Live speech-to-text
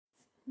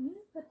I'm gonna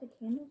put the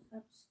candles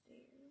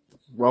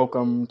upstairs.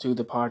 Welcome to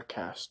the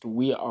podcast.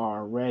 We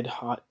are Red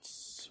Hot.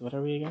 What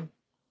are we again?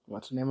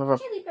 What's the name of our?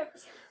 Chili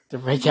peppers.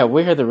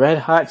 We are the Red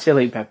Hot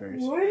Chili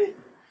Peppers. What?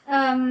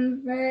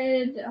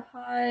 Red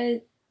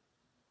Hot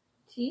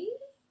Tea?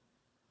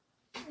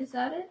 Is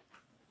that it?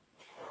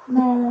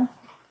 No.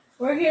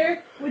 We're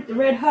here with the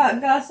Red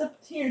Hot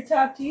Gossip here to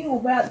talk to you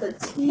about the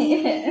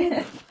tea.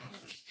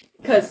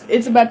 Because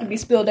it's about to be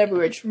spilled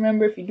everywhere. Just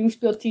remember, if you do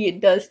spill tea,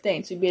 it does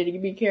stain. So you better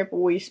be careful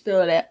where you spill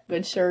it at,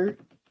 good sir.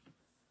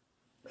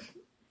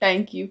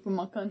 Thank you for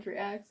my country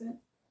accent.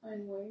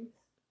 Anyways.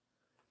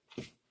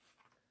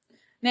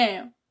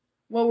 Now,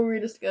 what were we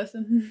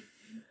discussing?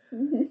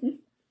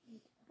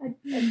 I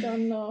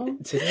don't know.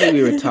 Today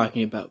we were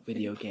talking about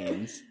video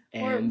games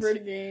and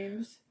Video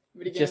games.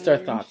 just our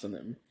thoughts on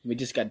them. We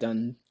just got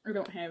done. I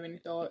don't have any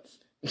thoughts.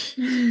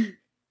 We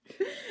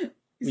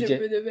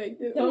Except for the fact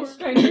that Don't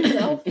strain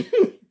yourself.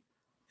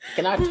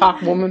 Can I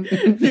talk, woman?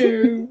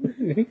 No.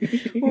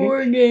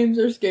 Horror games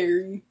are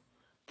scary.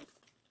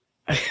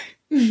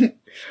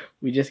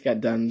 We just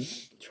got done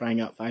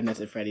trying out Five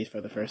Nights at Freddy's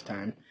for the first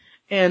time,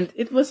 and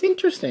it was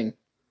interesting,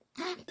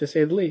 to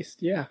say the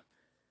least. Yeah.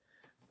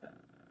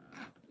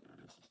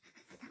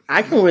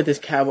 I can wear this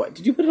cowboy.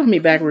 Did you put it on me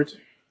backwards?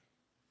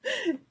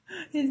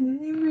 His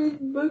name is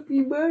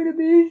Bucky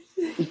Barnabas.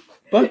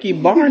 Bucky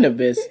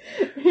Barnabas.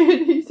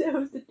 And he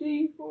sells the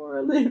tea for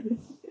a living.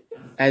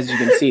 As you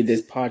can see,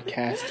 this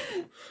podcast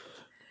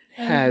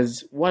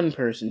has one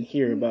person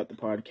here about the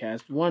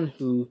podcast, one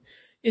who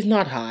is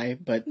not high,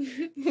 but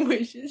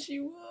Wishes she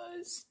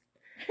was.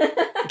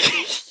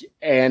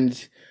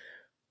 and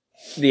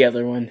the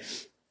other one.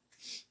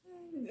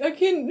 I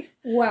can.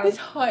 Wow. It's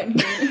hot in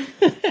here.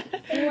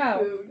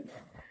 Wow.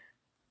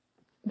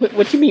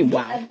 What do you mean,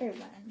 wow?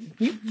 Everyone.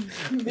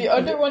 The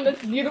other one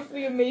that's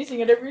beautifully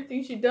amazing at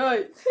everything she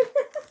does.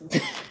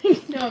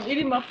 No, I'm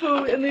eating my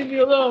food and leave me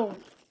alone.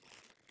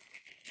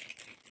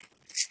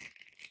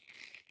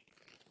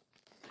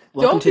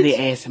 Welcome Don't to the be-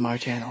 ASMR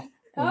channel,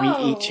 where we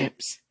eat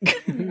chips.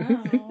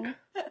 No.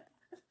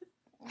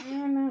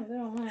 I'm not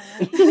doing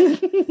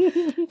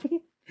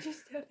that.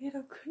 Just a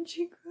little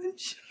crunchy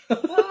crunch.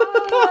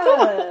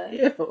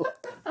 Ew.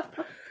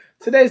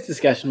 Today's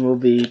discussion will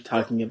be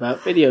talking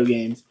about video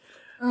games.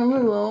 Oh,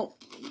 we won't.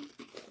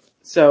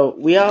 So,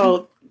 we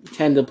all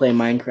tend to play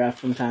Minecraft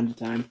from time to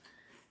time.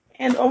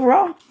 And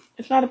overall,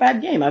 it's not a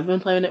bad game. I've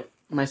been playing it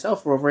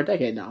myself for over a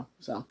decade now.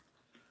 So,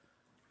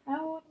 I've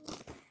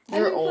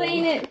You're been old.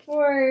 playing it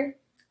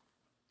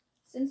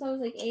since I was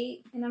like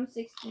 8, and I'm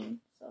 16.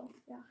 So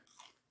yeah.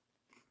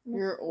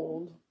 You're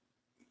old.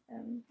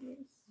 Yes.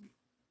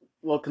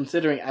 well,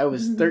 considering I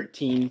was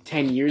 13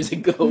 10 years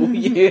ago,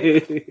 yeah.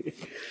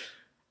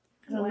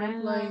 I've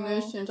been playing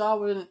this since I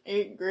was in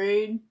 8th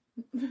grade.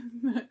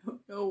 I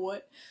don't know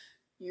what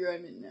year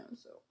I'm in now,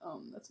 so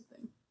that's a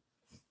thing.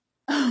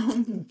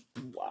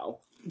 Wow.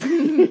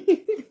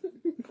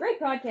 Great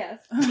podcast.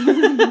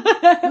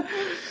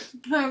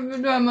 Half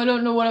the time I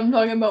don't know what I'm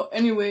talking about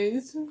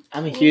anyways.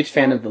 I'm a huge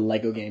fan of the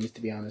Lego games,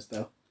 to be honest,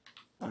 though.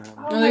 Oh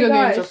Lego my games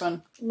gosh. are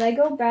fun.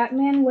 Lego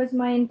Batman was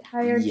my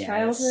entire Yes.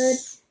 childhood.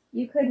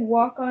 You could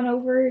walk on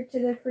over to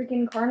the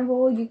freaking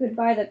carnival. You could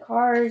buy the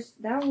cars.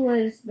 That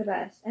was the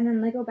best. And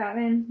then Lego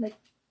Batman,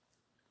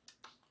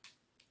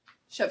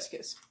 Chef's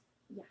kiss.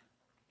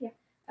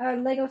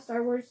 Lego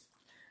Star Wars,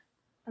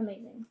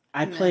 amazing.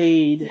 I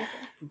played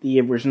the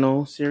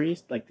original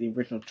series, like the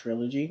original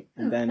trilogy,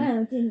 and then they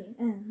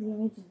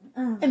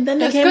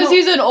That's came because out-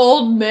 he's an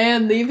old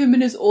man. Leave him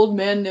in his old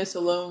manness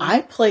alone.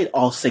 I played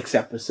all 6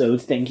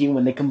 episodes, thinking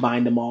when they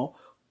combined them all.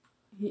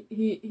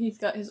 He's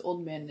got his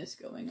old manness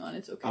going on.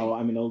 It's okay. Oh,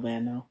 I'm an old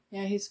man now.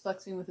 Yeah, he's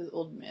flexing with his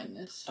old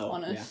manness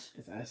on Yeah. us.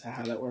 Is that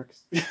how that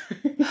works?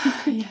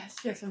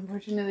 Yes,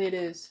 unfortunately it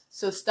is.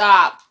 So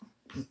stop.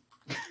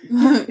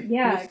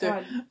 Yeah, Mister,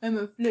 God. I'm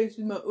a flex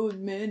with my old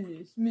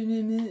manness.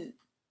 Meh.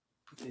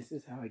 This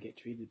is how I get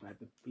treated by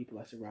the people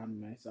I surround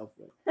myself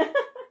with.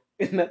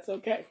 And that's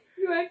okay.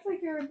 You act like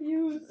you're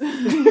abused.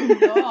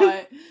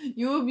 God,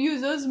 you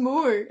abuse us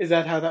more. Is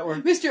that how that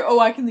works? Mister,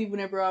 I can leave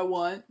whenever I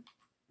want.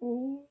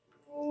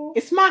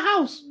 It's my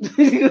house.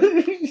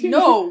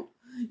 No,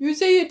 you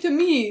say it to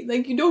me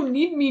like you don't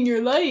need me in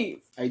your life.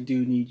 I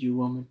do need you,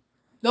 woman.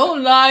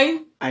 Don't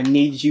lie. I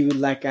need you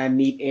like I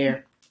need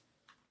air.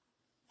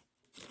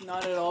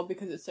 Not at all,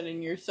 because it's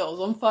setting your cells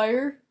on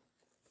fire.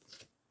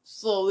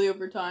 Slowly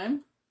over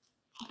time.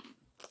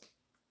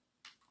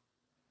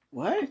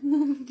 What?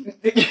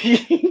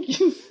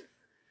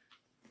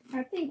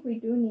 I think we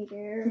do need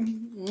air.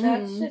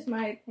 That's just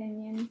my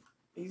opinion.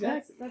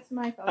 Exactly. That's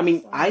my thoughts. I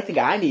mean, on I it. think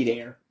I need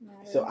air,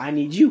 Matter. so I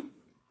need you.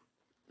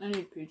 I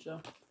need pizza.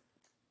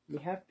 We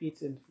have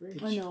pizza in the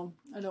fridge. I know.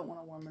 I don't want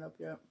to warm it up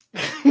yet.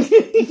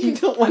 You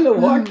don't want to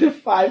walk the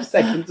 5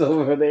 seconds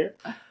over there.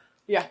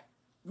 Yeah.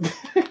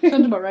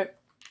 Sounds about right.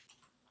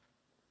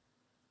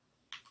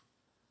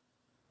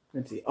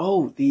 Let's see.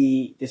 Oh,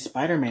 the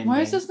Spider-Man Why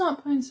game. is this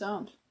not playing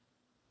sound?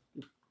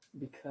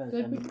 Because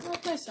Did we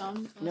not play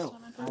sound last no,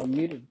 time I I played?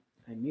 muted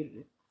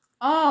it.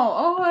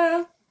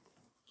 Oh,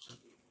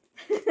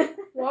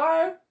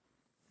 Why?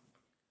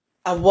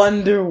 I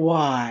wonder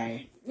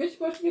why. It's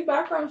supposed to be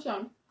background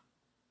sound.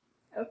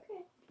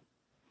 Okay.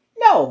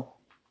 No.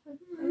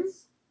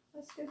 Let's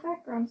do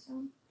background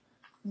sound.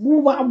 That's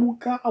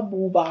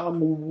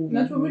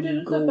what we did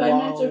with the Five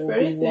Nights at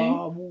Freddy thing.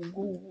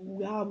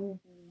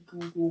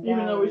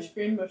 Even though we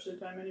scream most of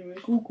the time anyways.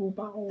 So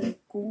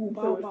it's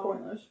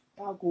pointless.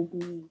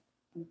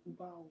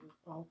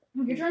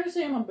 If you're trying to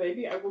say I'm a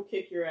baby, I will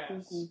kick your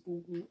ass.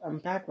 I'm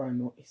background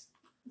noise.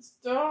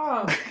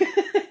 Stop!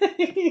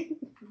 The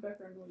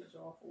background noise is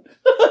awful.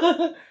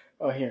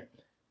 Oh, here.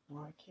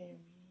 Why can't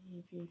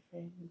we be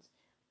friends?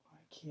 Why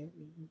can't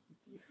we be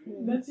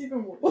friends? That's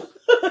even worse.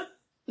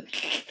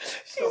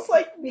 She's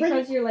like...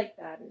 Because you're like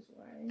that is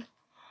why.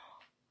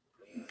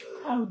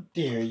 How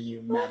dare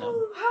you, madam?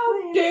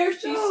 How dare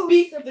she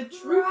speak the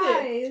truth?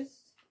 Surprised.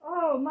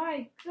 Oh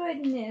my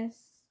goodness.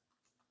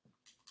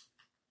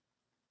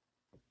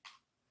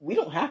 We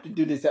don't have to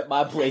do this at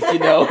my place, you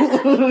know.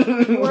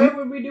 Where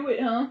would we do it,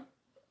 huh?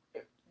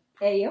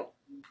 Hey, yo.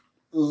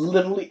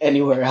 Literally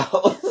anywhere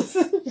else.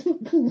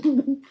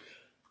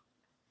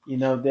 You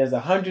know, there's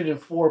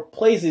 104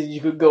 places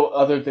you could go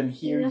other than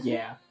here,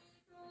 yeah.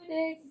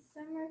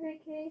 Summer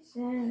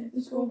vacation.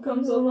 School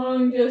comes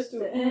along just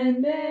to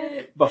end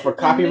it. But for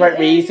copyright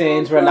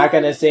reasons, we're not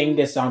going to sing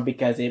this song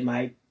because it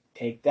might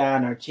take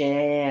down our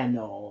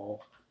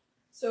channel.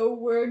 So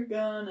we're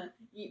gonna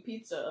eat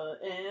pizza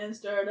and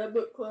start a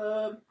book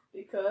club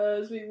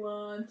because we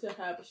want to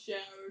have a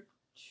shower.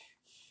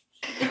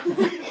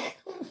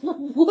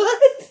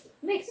 What?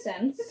 Makes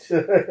sense.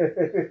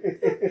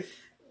 I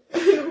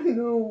don't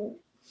know.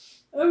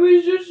 I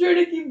was just trying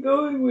to keep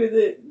going with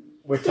it.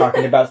 We're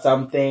talking about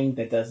something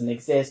that doesn't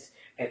exist.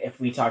 And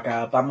if we talk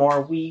about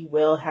more, we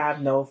will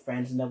have no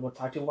friends. And then we'll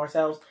talk to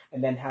ourselves.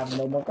 And then have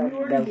no more friends. You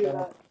already do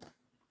that.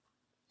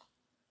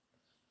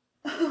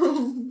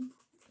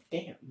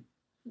 Damn.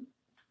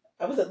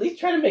 I was at least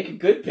trying to make a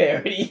good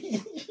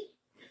parody.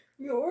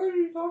 You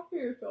already talked to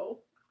yourself.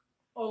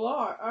 A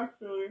lot,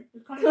 actually.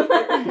 It's kind of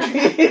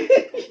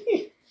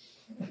scary.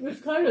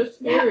 It's kind of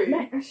scary.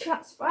 Yeah,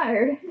 shots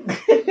fired.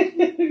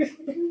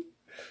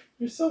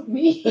 You're so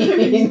mean.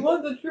 You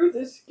want the truth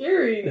is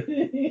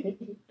scary.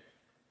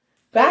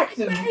 Back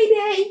to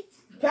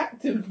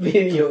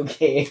video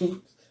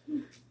games.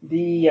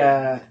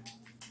 The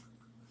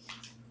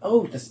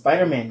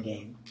Spider-Man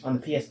game on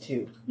the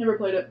PS2. Never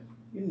played it.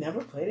 You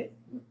never played it?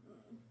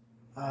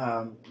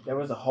 There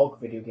was a Hulk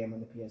video game on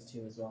the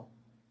PS2 as well.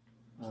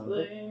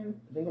 Lame.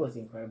 I think it was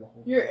the Incredible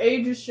Hulk. Your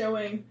age is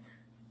showing.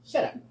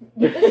 Shut up.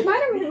 The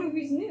Spider-Man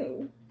movie's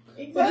new.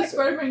 But the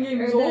Spider-Man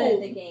game is Or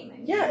old. the game.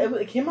 Yeah,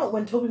 it came out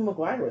when Tobey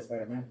Maguire was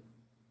Spider-Man.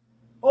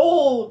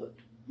 Old.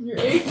 Your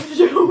age is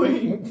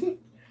showing.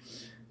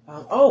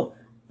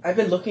 I've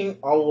been looking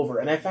all over,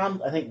 and I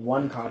found, I think,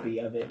 one copy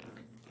of it.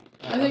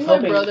 I think my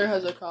brother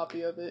has a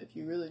copy of it if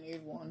you really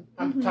need one.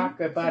 I'm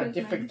talking about So a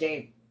different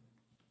game.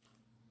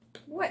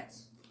 What?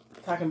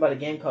 Talking about a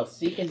game called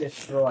Seek and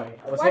Destroy.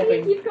 Why do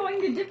you keep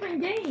going to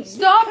different games?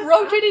 Stop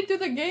rotating through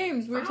the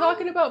games. We're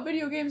talking about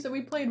video games that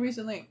we played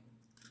recently.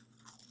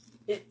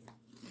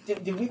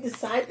 Did we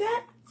decide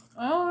that?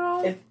 I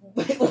don't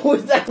know.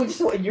 Was that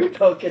just what you're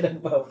talking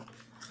about?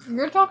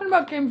 You're talking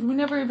about games we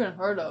never even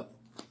heard of.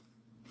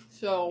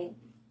 So,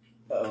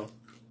 Uh-oh.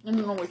 I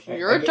don't know what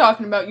you're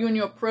talking about. You and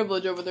your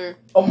privilege over there.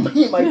 Oh, my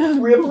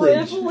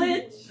privilege.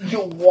 Privilege?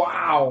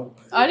 Wow.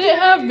 I didn't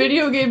have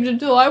video games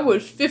until I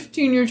was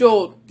 15 years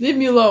old. Leave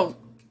me alone.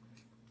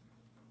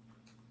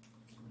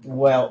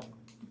 Well,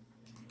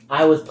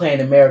 I was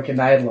playing American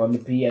Idol on the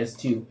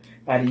PS2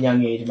 at a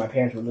young age, and my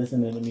parents were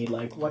listening to me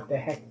like, what the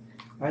heck?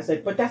 I was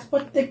like, but that's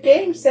what the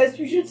game says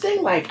you should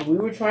sing like. We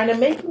were trying to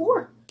make it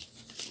work.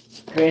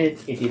 Granted,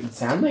 it didn't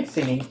sound like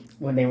singing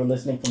when they were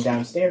listening from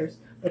downstairs,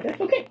 but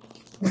that's okay.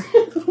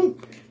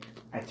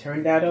 I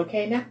turned out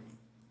okay now.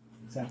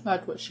 So.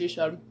 That's what she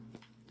said.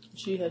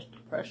 She has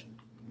depression.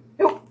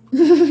 Oh.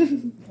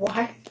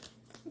 Why?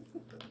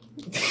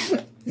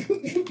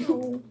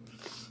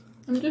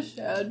 I'm just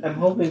sad. I'm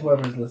hoping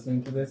whoever's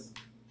listening to this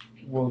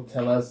will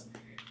tell us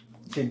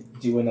to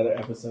do another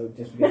episode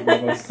just because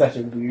we have such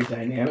a weird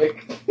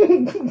dynamic.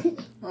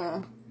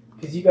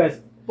 Because you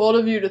guys... Bold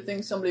of you to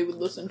think somebody would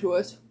listen to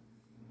us.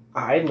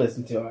 I'd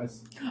listen to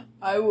us.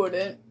 I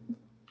wouldn't.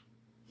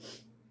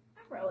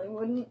 I probably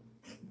wouldn't.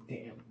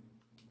 Damn.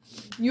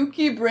 You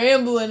keep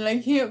rambling and I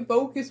can't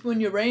focus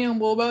when you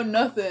ramble about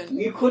nothing.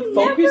 You could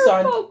focus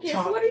Never on... focus.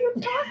 What are you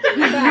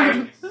talking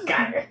about?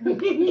 Got it.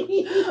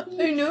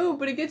 I know,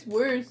 but it gets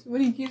worse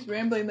when he keeps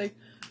rambling like,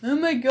 oh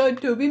my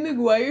god, Tobey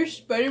Maguire,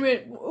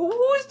 Spider-Man.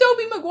 Who's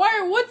Tobey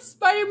Maguire? What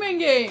Spider-Man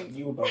game?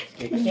 You about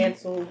to get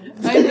canceled.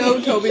 I know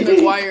Tobey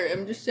Maguire.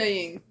 I'm just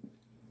saying.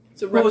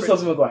 It's a Who was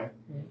reference. Tobey Maguire?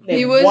 Name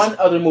He was one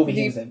other movie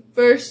he was the in.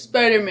 first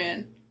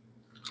Spider-Man.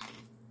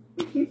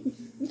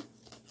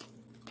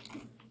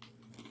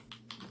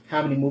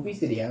 How many movies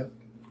did he have?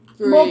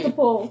 3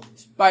 Multiple.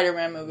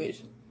 Spider-Man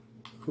movies.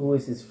 Who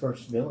was his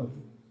first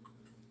villain?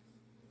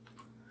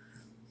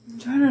 I'm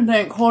trying to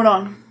think. Hold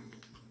on.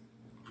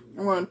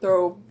 I'm gonna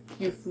throw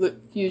few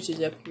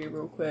fuses up here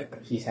real quick.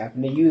 She's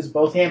having to use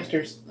both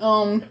hamsters.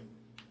 I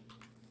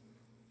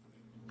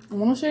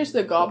want to say it's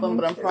the Goblin,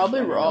 but I'm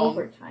probably wrong.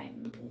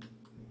 Overtime.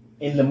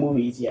 In the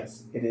movies,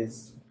 yes, it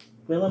is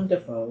Willem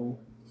Dafoe.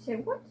 So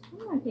what? I'm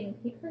not getting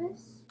paid for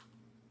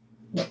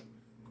this.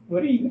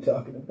 What are you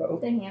talking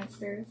about? The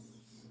hamsters.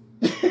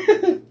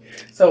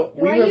 So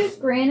Do I use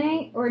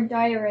granite or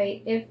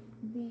diorite if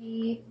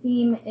the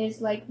theme is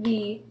like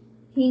the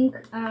pink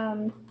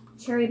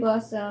cherry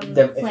blossom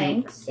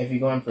planks If you're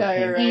going for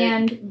Diorite.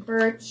 pink, and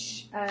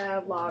birch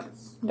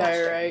logs?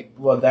 Diorite.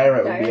 well,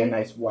 diorite would be a Diorite?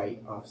 nice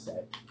white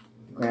offset.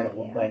 Granite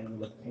will Yeah. blend in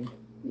with pink.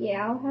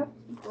 Yeah, I'll have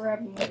to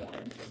grab more.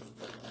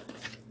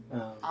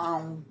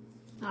 Ow.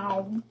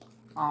 Ow.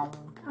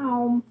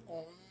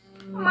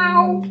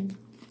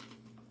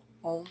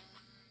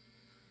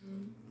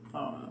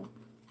 Ow.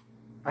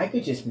 I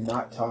could just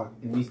not talk,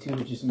 and these two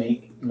would just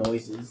make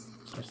noises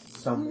for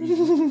some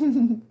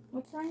reason.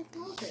 What's wrong with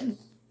Moses?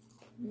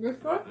 You're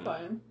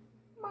fine.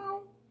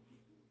 Meow.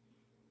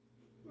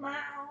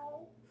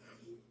 Meow.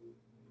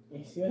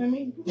 You see what I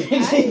mean?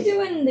 I'm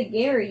doing the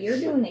Gary, you're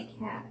doing the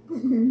cat.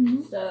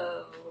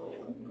 So,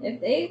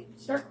 if they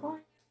start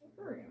calling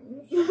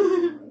furries.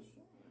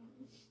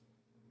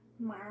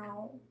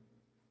 Meow.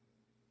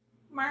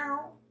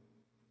 Meow.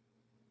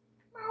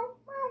 Meow,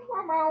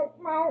 meow, meow,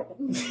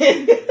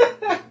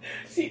 meow.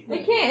 See, I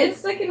can't, it's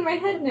stuck in my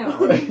head now.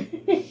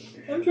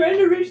 I'm trying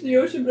to reach the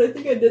ocean, but I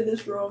think I did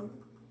this wrong.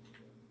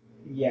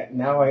 Yeah,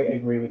 now I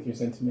agree with your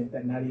sentiment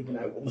that not even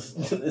I will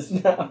listen to this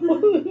now.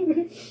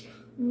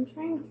 I'm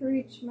trying to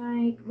reach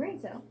my brain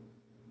cell.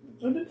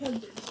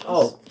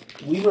 Oh,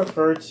 we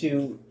refer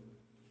to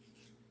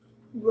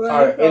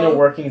our inner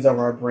workings of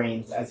our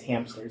brains as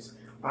hamsters.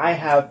 I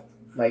have,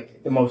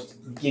 like, the most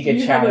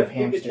giga chat of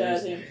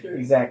hamsters. Hamster.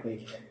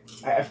 Exactly.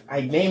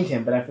 I named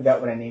him, but I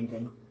forgot what I named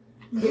him.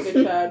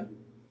 Giga Chad.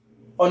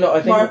 Oh, no,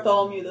 I think...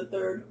 Bartholomew the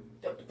Third.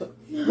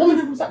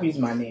 Woman, stop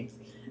using my name.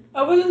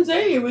 I wasn't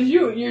saying it was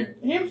you. Your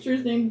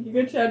hamster's named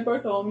Giga Chad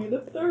Bartholomew the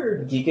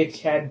Third. Giga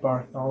Chad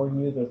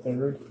Bartholomew the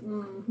Third.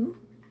 Mm-hmm.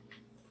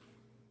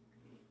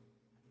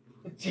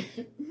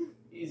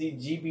 Is he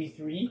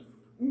GB3?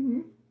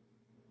 Mm-hmm.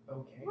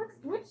 Okay.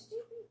 What's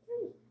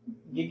GB3?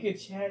 Giga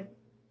Chad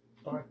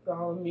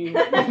Bartholomew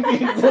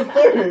the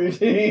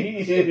Third.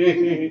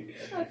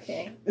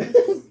 Okay.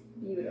 That's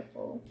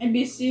beautiful. It'd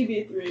be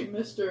CB3,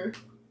 Mr.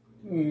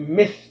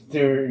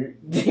 Mr.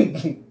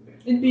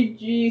 It'd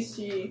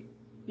be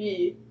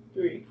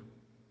GCB3.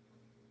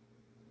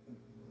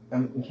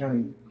 I'm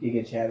counting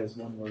Giga Chad as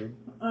one word.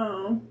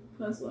 Oh,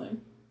 that's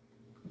lame.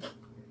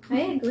 I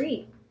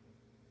agree.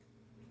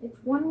 It's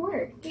one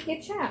word.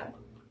 Giga Chad.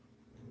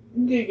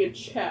 Giga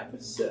Chap,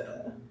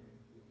 sir.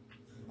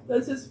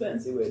 That's his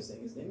fancy way of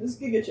saying his name. This is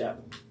Giga Chap.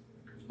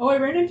 Oh, I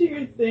ran into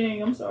your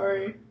thing. I'm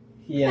sorry.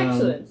 He,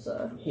 Excellent,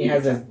 sir. He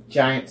has a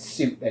giant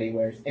suit that he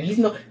wears, and he's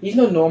no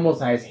normal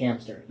sized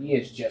hamster. He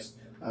is just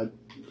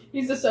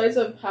He's the size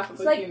of half of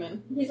It's a like-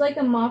 human. He's like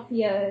a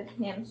mafia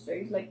hamster.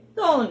 He's like,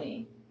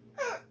 Tony.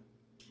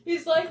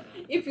 He's like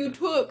if you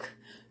took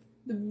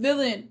the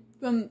villain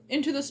from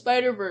Into the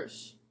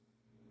Spider-Verse,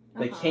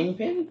 the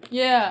kingpin.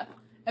 yeah,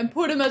 and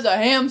put him as a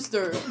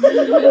hamster.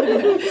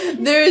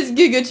 There's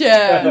Giga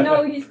Chad.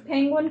 No, he's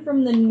Penguin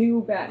from the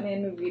new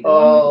Batman movie. The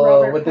Oh, one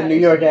with Robert with the New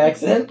Pattinson. York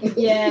accent.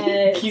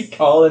 Yes. He's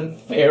Colin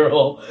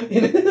Farrell.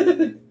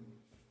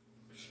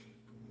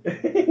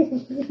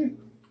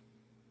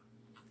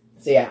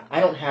 So yeah, I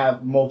don't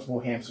have multiple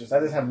hamsters. I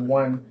just have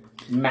one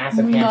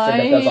massive hamster My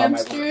that does all my work.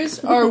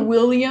 hamsters are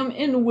William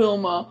and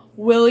Wilma.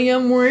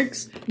 William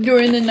works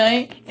during the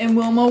night, and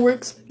Wilma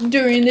works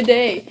during the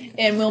day.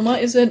 And Wilma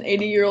is an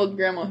 80-year-old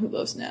grandma who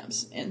loves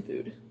naps and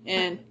food.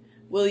 And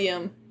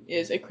William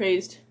is a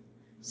crazed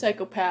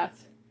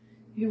psychopath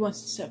who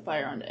wants to set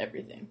fire onto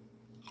everything.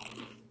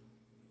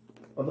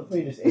 Well, look,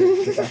 we just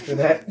ate just after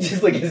that,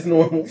 just like it's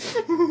normal.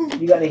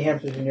 You got any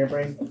hamsters in your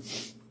brain?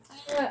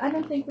 I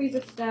don't think we've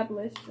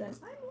established that.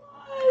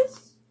 I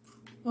was.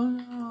 Oh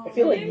no. I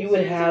feel like you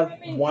would Hamsters have are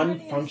women one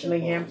tiny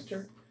functioning and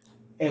hamster,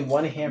 and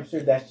one hamster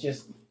that's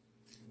just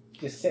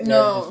sitting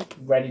No. there, just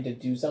ready to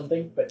do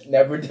something, but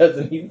never does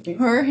anything.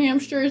 Her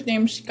hamster is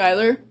named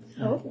Skylar.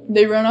 Oh.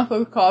 They run off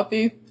of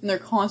coffee, and they're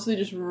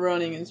constantly just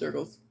running in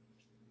circles.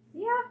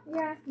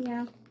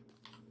 Yeah.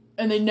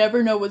 And they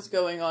never know what's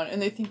going on, and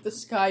they think the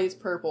sky is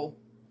purple.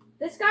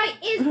 The sky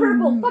is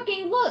purple.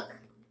 Fucking look.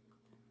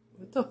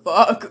 What the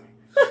fuck?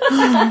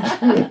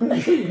 I'm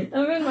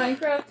in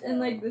Minecraft and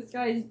like the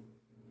sky is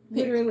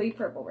literally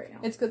purple right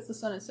now. It's because the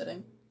sun is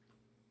setting.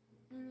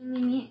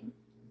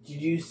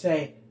 Did you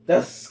say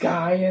the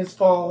sky is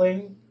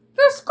falling?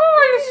 The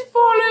sky is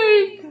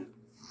falling!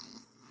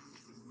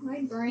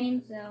 My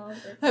brain cells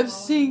are Have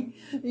falling.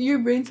 your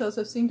brain cells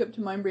have synced up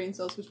to my brain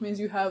cells, which means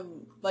you have,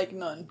 like,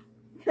 none.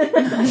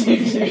 It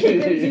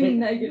gives you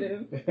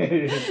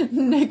negative.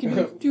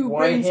 Negative 2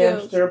 One brain cells.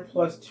 hamster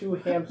plus 2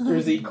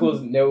 hamsters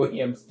equals no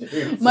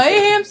hamsters. My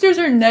hamsters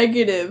are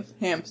negative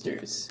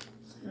hamsters.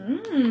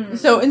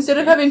 So instead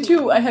of having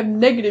 2, I have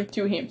negative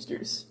 2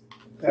 hamsters.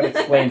 That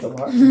explains a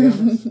lot, to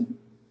be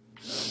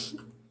honest.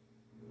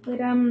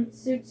 It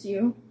suits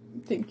you.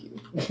 Thank you.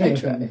 I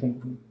try.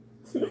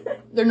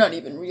 They're not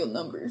even real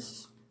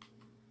numbers.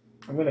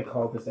 I'm gonna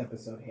call this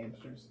episode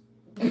Hamsters.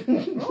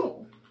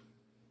 Oh.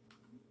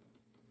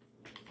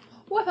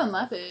 Oh, I found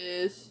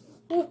lapis.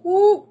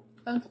 Ooh.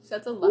 Found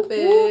sets of lapis.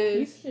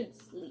 You should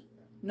sleep.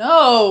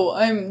 No,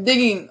 I'm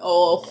digging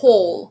a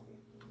hole.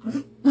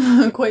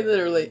 Quite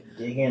literally.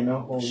 Digging a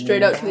hole.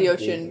 Straight out to the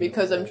ocean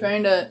because I'm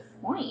trying to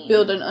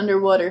build an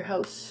underwater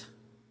house.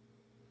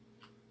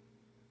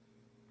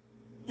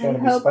 And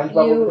hope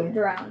you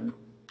drown.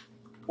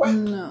 What?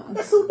 No.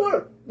 That's so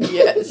dark.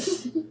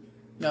 Yes.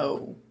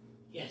 No.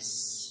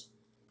 Yes.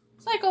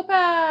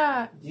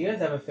 Psychopath! Do you guys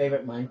have a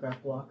favorite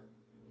Minecraft block?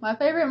 My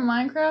favorite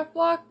Minecraft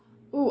block?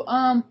 Ooh,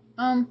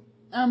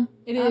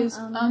 it is,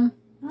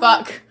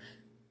 fuck.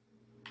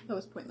 That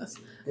was pointless.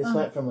 This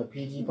went from a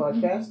PG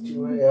podcast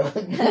to a...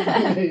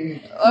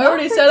 I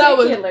already said I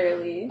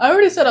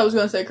was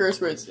gonna say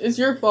curse words. It's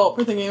your fault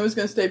for thinking it was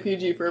gonna stay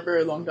PG for a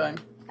very long time.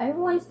 I have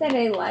ones that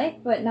I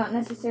like, but not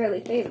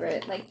necessarily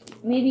favorite. Like,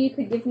 maybe you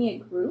could give me a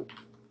group.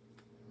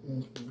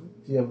 Mm-hmm.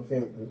 Do you have a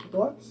favorite group of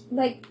blocks?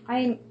 Like,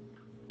 I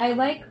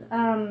like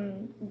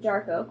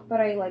dark oak, but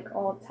I like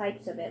all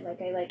types of it.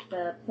 Like, I like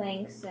the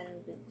planks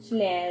and the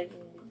sleds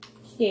and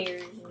the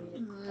stairs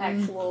and the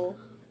actual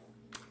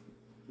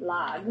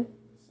log.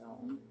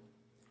 So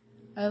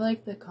I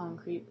like the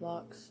concrete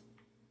blocks.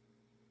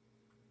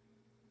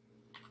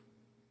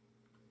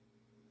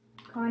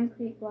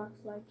 Concrete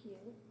blocks like you.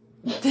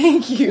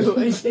 Thank you,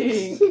 I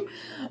think.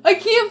 I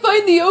can't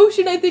find the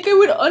ocean. I think I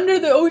went under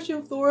the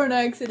ocean floor on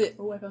accident.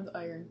 Oh, I found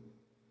iron.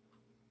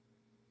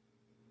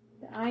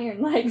 The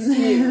iron likes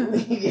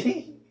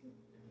you.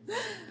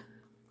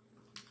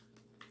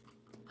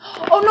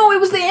 Oh no, it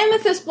was the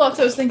amethyst blocks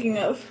I was thinking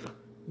of.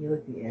 You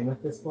like the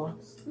amethyst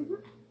blocks? Mm-hmm.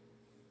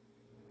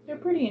 They're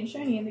pretty and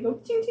shiny and they go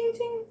ting ting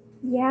ting.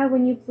 Yeah,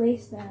 when you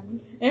place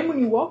them. And when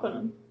you walk on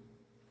them.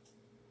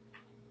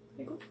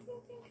 They go ting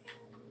ting ting.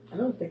 I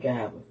don't think I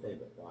have a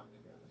favorite block, to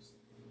be honest.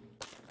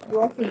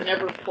 You also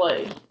never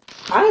play.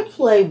 I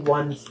play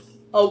once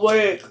a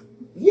week.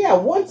 Yeah,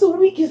 once a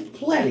week is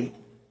plenty.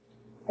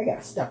 I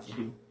got stuff to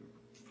do.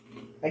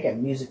 I got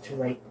music to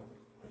write.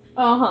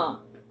 Uh-huh.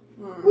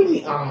 What do you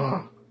mean,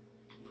 uh-huh?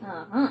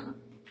 Uh-huh.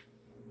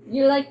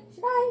 You're like,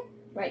 should I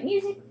write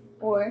music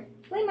or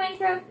play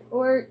Minecraft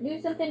or do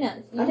something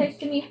else? You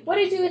texted me, what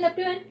did you end up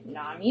doing?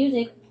 Not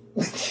music.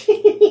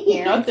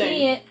 Here, I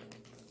see it.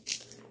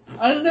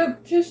 I ended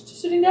up just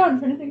sitting down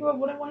trying to think about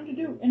what I wanted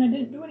to do, and I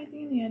didn't do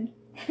anything in the end.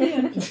 The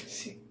end.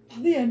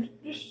 The end.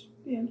 Just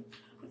the end.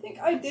 I think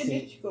I did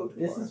get to go too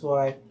far. This is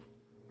why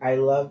I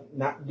love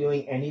not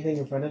doing anything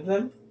in front of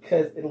them,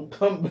 because it'll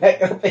come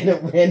back up in a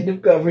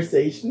random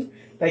conversation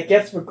that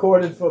gets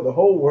recorded for the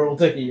whole world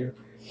to hear.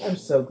 I'm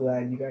so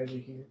glad you guys are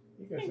here.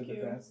 You guys are the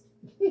best.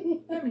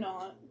 I'm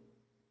not.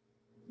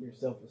 Your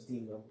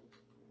self-esteem, though.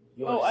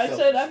 I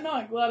said I'm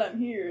not glad I'm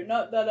here.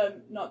 Not that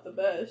I'm not the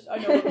best. I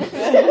know I'm the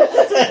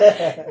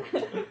best.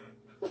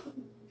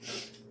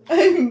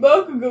 I'm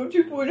Bakugo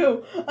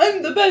 2.0.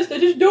 I'm the best. I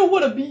just don't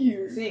want to be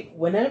here. See,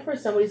 whenever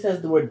somebody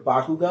says the word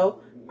Bakugo,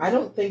 I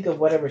don't think of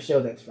whatever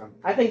show that's from.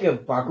 I think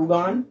of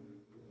Bakugan,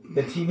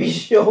 the TV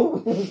show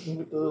with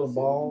the little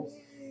balls.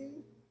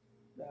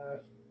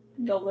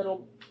 The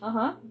little,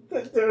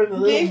 They're the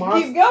little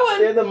monsters. Keep going.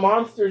 They're the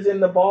monsters in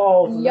the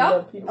balls.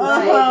 Yup.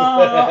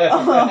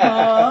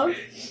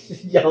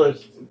 Yellow.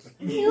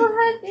 You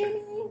have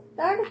any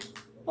Dark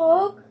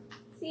Oak,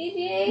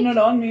 CJ? Not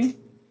on me.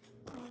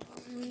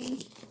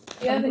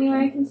 Do you have anywhere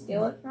I can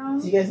steal it from?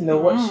 Do you guys know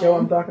what show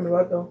I'm talking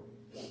about, though?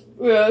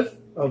 Yes.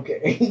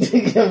 Okay.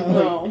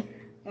 No.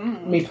 I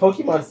mean,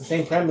 Pokemon's the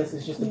same premise.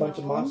 It's just a bunch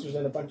of monsters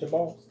and a bunch of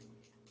balls.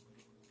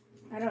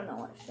 I don't know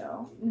what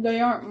show. They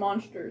aren't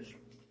monsters.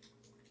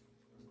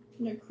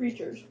 They're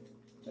creatures.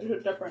 There's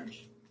a difference.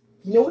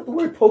 You know what the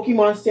word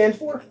Pokemon stands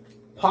for?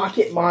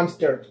 Pocket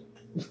Monster.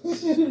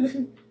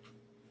 You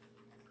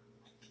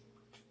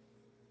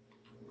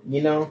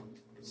know,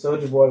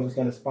 Soulja Boy was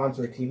going to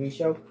sponsor a TV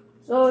show.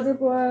 Soulja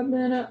Boy,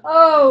 minute.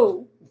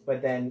 Oh!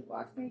 But then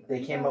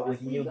they came up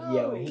with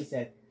Yu-Gi-Oh! And he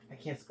said, I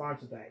can't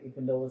sponsor that,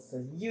 even though it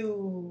says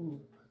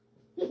you.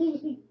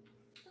 I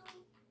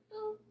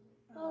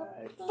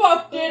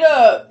fucked it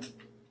up!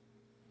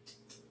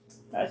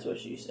 That's what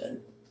she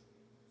said.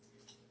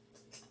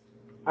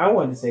 I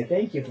wanted to say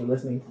thank you for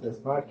listening to this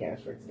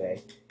podcast for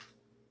today.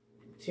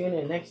 Tune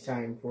in next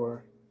time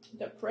for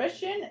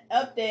Depression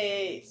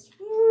Updates.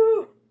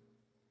 Woo!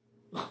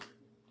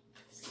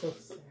 So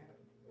sad.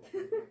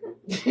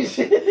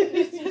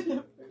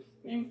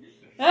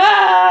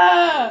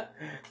 Ah!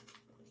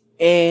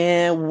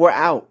 And we're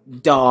out,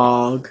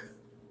 dog.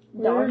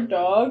 We're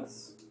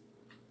dogs?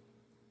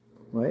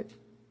 What?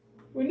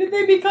 When did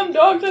they become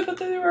dogs? I thought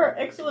they were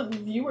excellent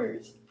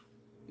viewers.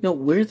 No,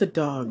 we're the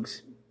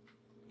dogs.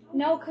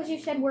 No, because you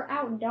said we're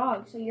out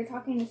dogs, so you're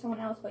talking to someone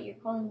else, but you're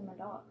calling them a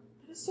dog.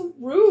 That's so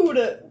rude.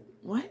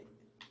 What?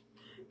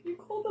 You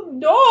call them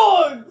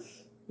dogs.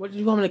 What did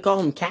you want me to call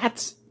them?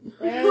 Cats?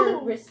 They're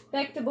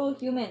respectable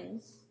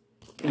humans.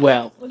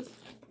 Well.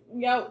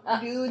 Yo,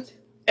 dudes.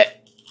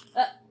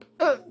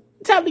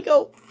 time to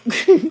go.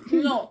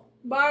 No.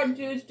 Bye,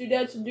 dudes,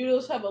 dudettes, and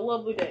doodles. Have a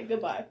lovely day.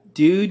 Goodbye.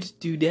 Dudes,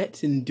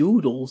 dudettes, and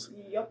doodles.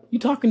 Yep. You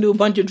talking to a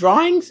bunch of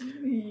drawings?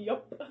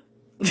 Yep.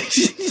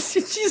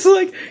 She's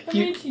like... I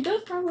mean, she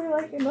does probably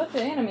like a bunch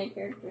of anime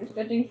characters,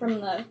 judging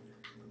from the...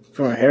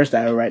 From her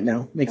hairstyle right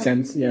now. Makes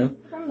sense, yeah.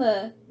 From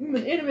the... I'm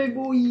an anime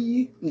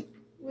boy.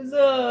 What's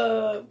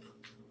up?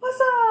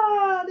 What's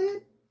up,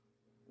 dude?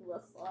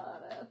 What's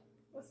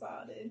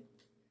up, dude?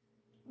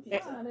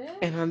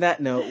 And on that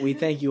note, we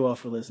thank you all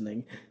for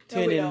listening. No,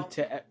 Tune we in don't.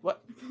 to...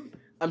 What?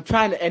 I'm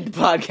trying to end the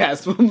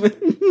podcast.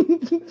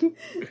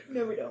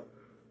 No, we don't.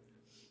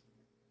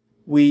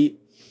 We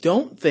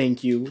don't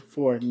thank you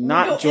for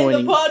not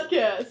joining... End the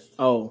podcast.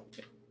 Oh.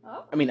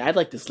 Oh? I mean, I'd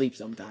like to sleep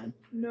sometime.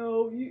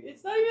 No,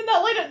 it's not even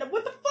that late at night.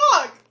 What the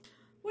fuck?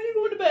 When are you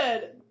going to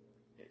bed?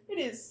 It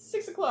is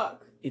 6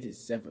 o'clock. It is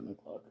 7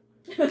 o'clock.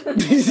 You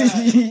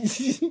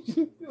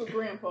a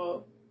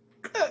grandpa.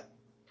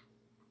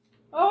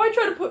 Oh, I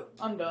tried to put...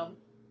 I'm dumb.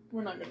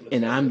 We're not going to...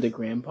 And I'm the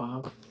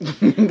grandpa. I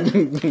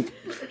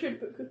tried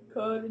to put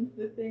cod into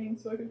the thing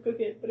so I could cook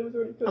it, but it was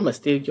already cooked. I'm gonna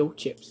steal your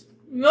chips.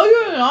 No,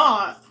 you're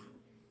not.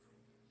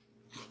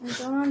 I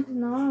don't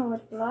know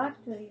what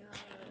block to use.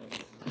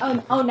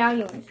 Oh, now you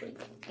want to sleep.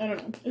 I don't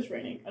know. It's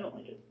raining. I don't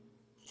like it.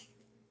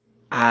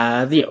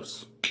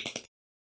 Adios.